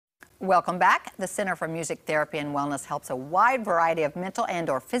Welcome back. The Center for Music Therapy and Wellness helps a wide variety of mental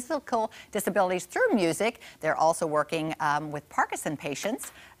and/or physical disabilities through music. They're also working with Parkinson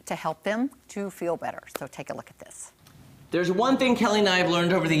patients to help them to feel better. So take a look at this. There's one thing Kelly and I have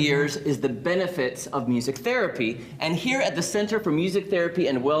learned over the years is the benefits of music therapy. And here at the Center for Music Therapy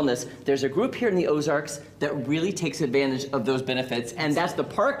and Wellness, there's a group here in the Ozarks that really takes advantage of those benefits. And that's the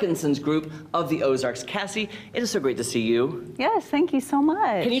Parkinson's group of the Ozarks. Cassie, it is so great to see you. Yes, thank you so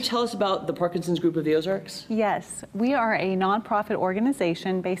much. Can you tell us about the Parkinson's group of the Ozarks? Yes, we are a nonprofit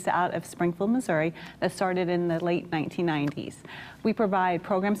organization based out of Springfield, Missouri that started in the late 1990s. We provide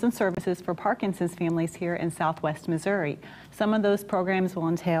programs and services for Parkinson's families here in Southwest Missouri. Some of those programs will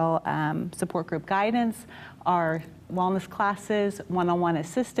entail support group guidance, our wellness classes, one-on-one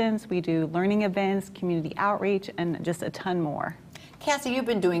assistance. We do learning events, community outreach, and just a ton more. Cassie, you've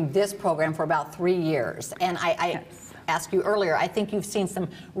been doing this program for about 3 years, and I asked you earlier, I think you've seen some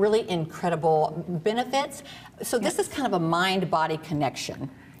really incredible benefits. So this is kind of a mind-body connection.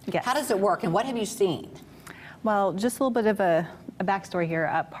 Yes. How does it work, and what have you seen? Well, just a little bit of a backstory here.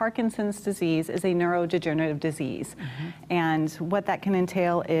 Parkinson's disease is a neurodegenerative disease, and what that can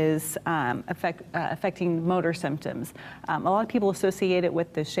entail is affecting motor symptoms. A lot of people associate it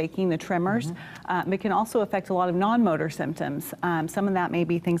with the shaking, the tremors. It can also affect a lot of non-motor symptoms. Some of that may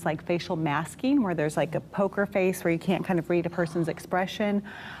be things like facial masking, where there's like a poker face where you can't kind of read a person's expression.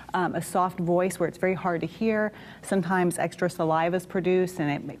 A soft voice where it's very hard to hear. Sometimes extra saliva is produced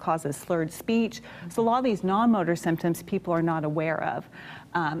and it causes slurred speech. So a lot of these non-motor symptoms people are not aware of.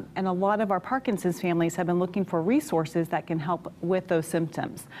 And a lot of our Parkinson's families have been looking for resources that can help with those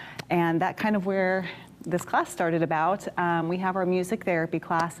symptoms. And that kind of where this class started about. We have our music therapy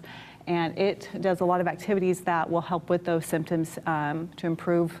class, and it does a lot of activities that will help with those symptoms to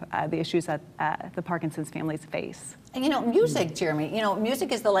improve the issues that the Parkinson's families face. And you know, music, Jeremy, you know,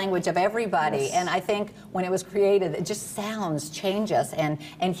 music is the language of everybody. Yes. And I think when it was created, it just sounds change us and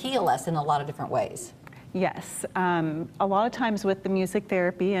heal us in a lot of different ways. Yes, a lot of times with the music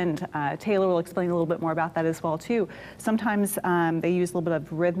therapy, and Taylor will explain a little bit more about that as well too, sometimes they use a little bit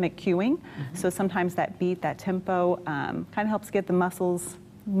of rhythmic cueing. So sometimes that beat, that tempo kind of helps get the muscles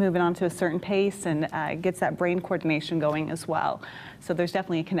moving onto a certain pace and gets that brain coordination going as well. So there's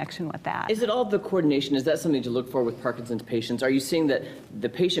definitely a connection with that. Is it all the coordination? Is that something to look for with Parkinson's patients? Are you seeing that the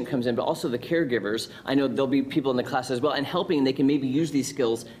patient comes in, but also the caregivers? I know there'll be people in the class as well, and helping, they can maybe use these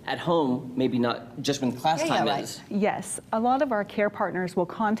skills at home, maybe not just when class time is. Yes, a lot of our care partners will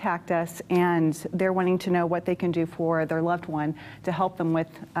contact us, and they're wanting to know what they can do for their loved one to help them with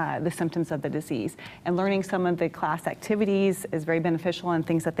the symptoms of the disease. And learning some of the class activities is very beneficial and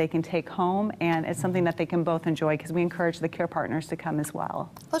things that they can take home, and it's something that they can both enjoy because we encourage the care partners to come as well.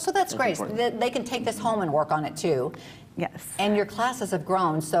 Oh, so that's great. They can take this home and work on it too. Yes. And your classes have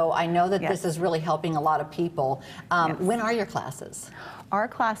grown, so I know that this is really helping a lot of people. When are your classes? Our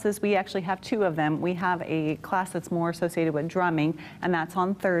classes, we actually have 2 of them. We have a class that's more associated with drumming, and that's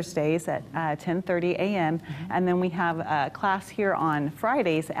on Thursdays at 10:30 a.m. And then we have a class here on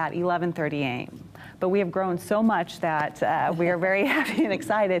Fridays at 11:30 a.m. But we have grown so much that we are very happy and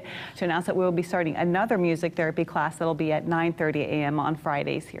excited to announce that we will be starting another music therapy class that'll be at 9:30 a.m. on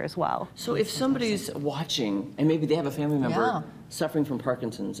Fridays here as well. So if somebody's watching and maybe they have a family member suffering from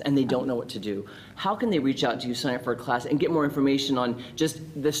Parkinson's and they don't know what to do, how can they reach out to you, sign up for a class, and get more information on just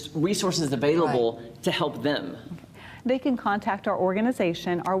the resources available to help them? They can contact our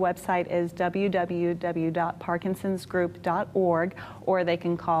organization. Our website is www.parkinsonsgroup.org, or they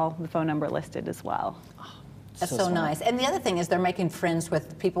can call the phone number listed as well. That's so nice. And the other thing is they're making friends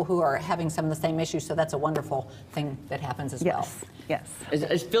with people who are having some of the same issues, so that's a wonderful thing that happens as well. Yes.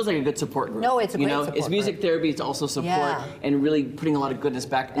 It feels like a good support group. No, it's a great support it's music group. therapy, it's also support, and really putting a lot of goodness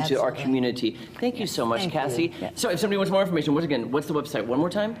back into our community. Thank you so much, Cassie. So if somebody wants more information, what's the website? One more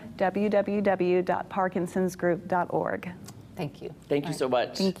time? www.parkinsonsgroup.org. Thank you. Thank you so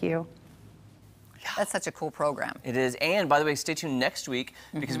much. Thank you. That's such a cool program. It is. And by the way, stay tuned next week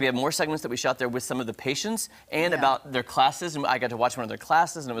because we have more segments that we shot there with some of the patients and about their classes. And I got to watch one of their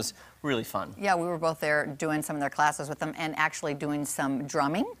classes, and it was really fun. Yeah, we were both there doing some of their classes with them and actually doing some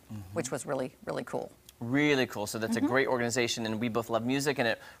drumming, which was really, really cool. Really cool. So that's a great organization, and we both love music, and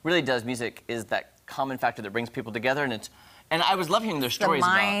it really does. Music is that common factor that brings people together, and I was loving hearing their stories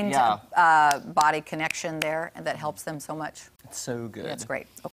about the mind body connection there, and that helps them so much. It's so good. That's great.